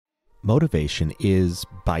Motivation is,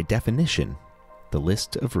 by definition, the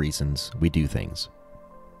list of reasons we do things.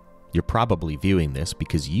 You're probably viewing this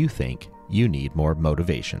because you think you need more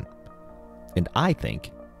motivation. And I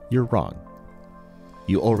think you're wrong.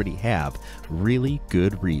 You already have really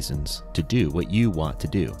good reasons to do what you want to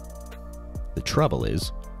do. The trouble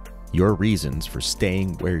is, your reasons for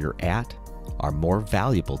staying where you're at are more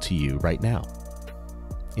valuable to you right now.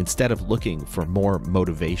 Instead of looking for more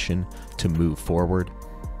motivation to move forward,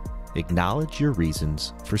 acknowledge your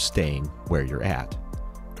reasons for staying where you're at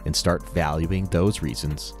and start valuing those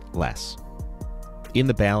reasons less. In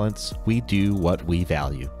the balance, we do what we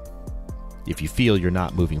value. If you feel you're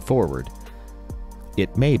not moving forward,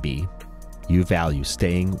 it may be you value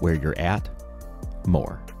staying where you're at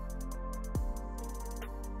more.